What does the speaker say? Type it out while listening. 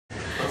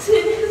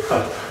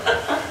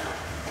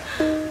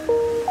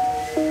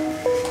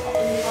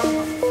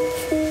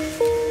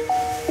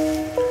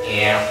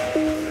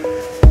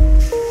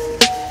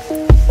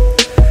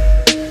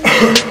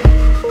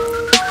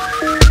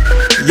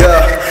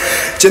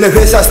쟤네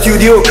회사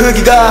스튜디오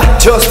크기가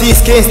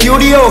저스디스 개인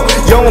스튜디오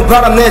영혼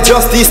바람 내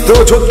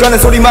저스디스도 족가는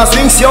소리만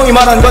스윙스 형이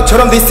말한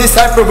것처럼 This is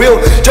hyper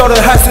real 저를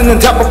할 수 있는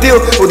top of deal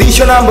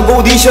오디션 안 보고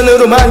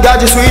오디션으로만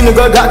가질 수 있는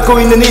걸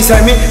갖고 있는 이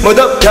삶이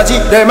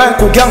뭐더까지 내 말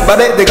그냥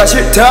말해 내가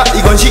싫다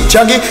이건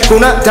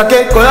시작이구나 다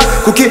깰 거야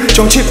쿠키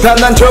정치판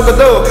난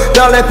적어도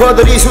다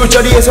래퍼들이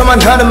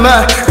술자리에서만 하는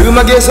말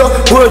음악에서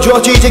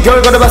보여주었지 이제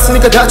결과를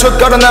봤으니까 다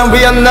족가라 난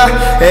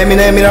위안나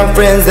에미넴이랑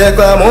friends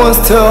대과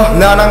몬스터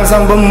난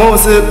항상 본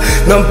모습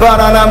넌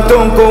바라남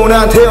똥꼬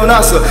난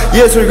태어났어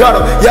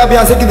예술가로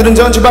야비한 새끼들은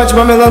전체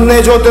발집하면 넌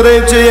내 줬더래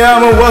입지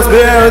I'm a what's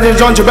better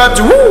전체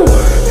발집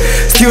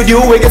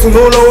스튜디오에 계속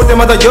놀러올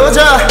때마다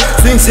여자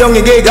스윙스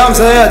형에게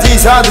감사해야지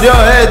사드려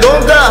해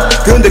돈가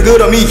근데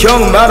그럼 이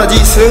형은 말하지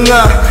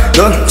승아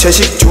넌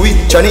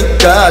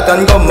채식주의자니까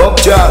딴 거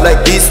먹자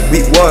like this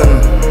we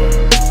won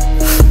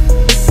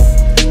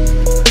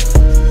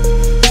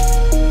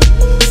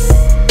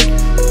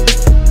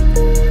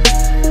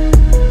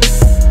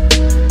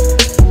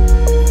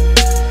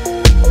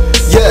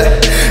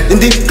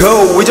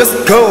IndiGO we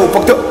just go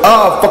fuck the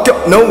up fuck your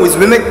noise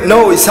we make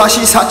noise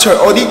사시사철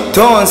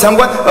어디든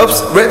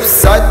상관없어 랩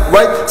사이드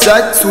right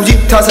side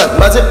수직 타산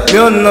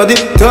맞으면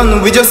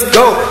어디든 we just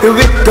go here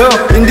we go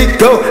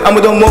IndiGO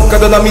아무도 못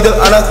가도 나 믿어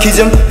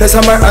아나키즘 회사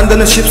말 안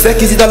듣는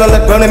 10세기지 달라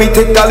래퍼 내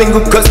밑에 깔린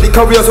국가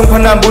스피커리어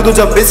송판 난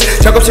무도자 비스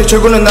작업실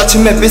출근은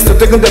아침에 비스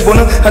퇴근 때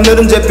보는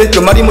하늘은 잿빛 그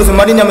말이 무슨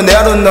말이냐면 내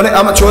하루는 너네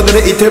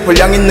아마추어들의 이틀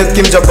불량인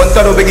느낌 저번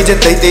따로 백이 제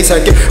데이데이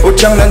살게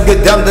옷장난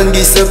그 담던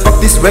기스 fuck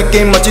this rap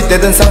game 어찌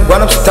되든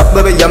상관없이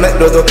탑랩에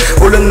야매로도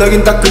올른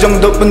너긴 딱 그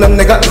정도뿐 난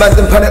내가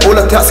만든 판에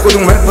올라탔고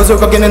정말 벗어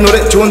가게내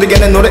노래 좋은데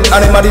걔네 노래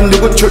안에 말이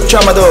누구 출처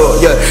아마도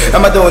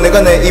아마도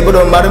내가 내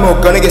입으로 말을 못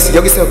꺼내겠어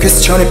여기서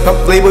퀘스천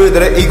힙합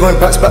플레이버들의 이고인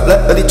팝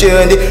스팟라이트 어디지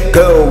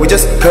IndiGO we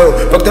just go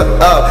fuck the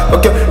up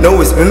fuck your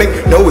noise we make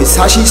noise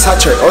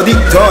사시사철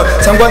어디든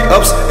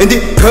상관없어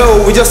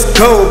IndiGO we just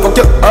go fuck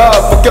your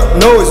up fuck your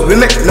noise we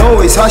make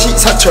noise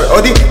사시사철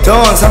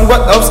어디든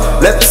상관없어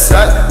left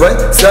side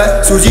right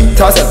side 수직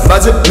타산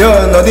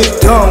맞으면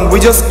어디든 we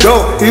just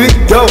go here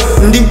we go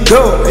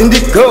IndiGO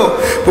IndiGO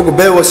보고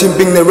배워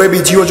신빙 내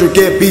랩이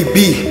지워줄게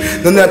BB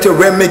너네한테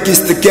랩 make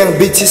it the gang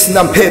bitches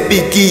난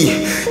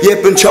패비기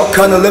예쁜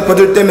척하는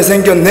래퍼들 때문에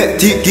생긴 내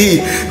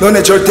뒷기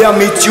너네 절대 안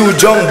믿지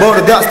우정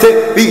버릇다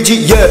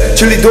스텝이지 yeah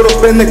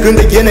진리도록 뺐네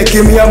근데 얘네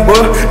기미한 뭘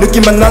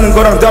느낌만 나는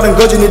거랑 다른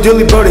거지 니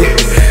딜리버리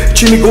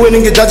취미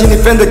고이는 게 다지 니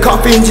팬들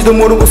커피인지도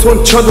모르고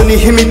손 쳐도 니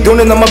힘이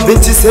도네 나만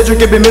bitches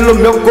해줄게 비밀로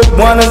몇 곡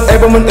모아는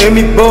앨범은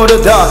의미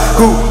버려다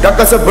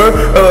깎아서 벌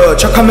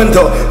척하면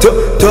더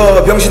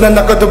병신한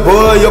낚아도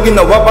벌 여기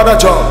나와 봐라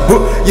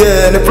전부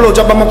yeah 내 플로우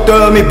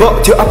잡아먹더미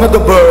버텨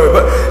아파도 벌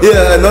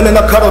yeah 너네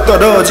낙하로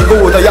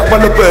떨어지고 다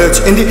약발로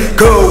뻗지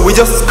IndiGO we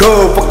just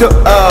go fuck the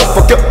up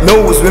fuck your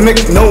nose we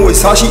make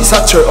noise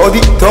사시사철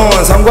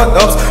어디든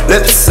상관없어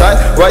left side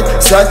right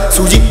side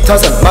수직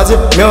타산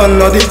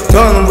맞으면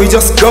어디든 we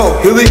just go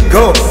here we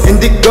go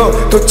IndiGO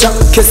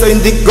도착했어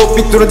IndiGO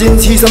삐뚤어진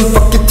시선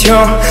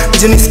바퀴형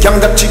비즈니스 강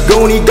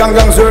닥치고 니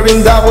강강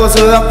스werving 다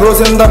벗어 앞으로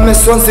센 다음에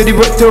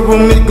손쓰리부터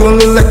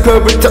붐밀고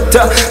랩컵을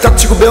탁탁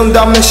닥치고 배운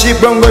다음에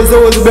시부한 거에서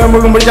어디서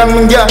배워먹은 물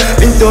장면야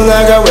빈또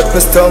나가 래퍼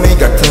스토미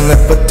같은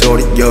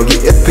래퍼들이 여기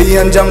EP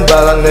한 장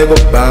발라내고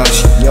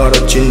방식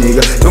열었지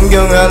네가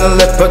존경하는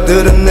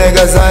래퍼들은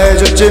내가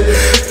사해줬지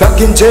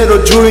박힌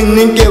채로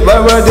주인님께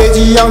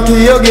왈왈대지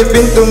않게 여기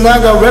빈또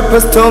나가 래퍼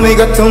스토미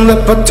같은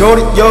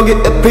래퍼들이 여기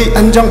EP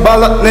한 장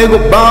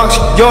발라내고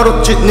방식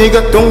열었지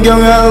네가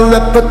존경하는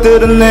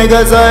래퍼들은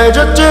내가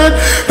사해줬지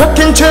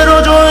박힌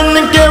채로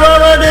주인님께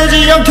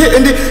왈왈대지 않게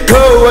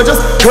IndiGO I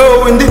just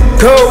go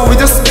IndiGO we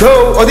just go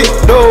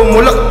어디로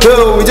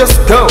몰라도 we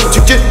just go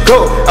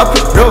직진고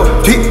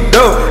앞으로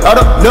뒤로 I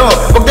don't know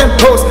fuck them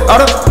posts I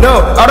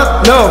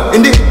don't know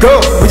IndiGO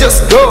we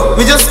just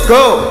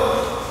go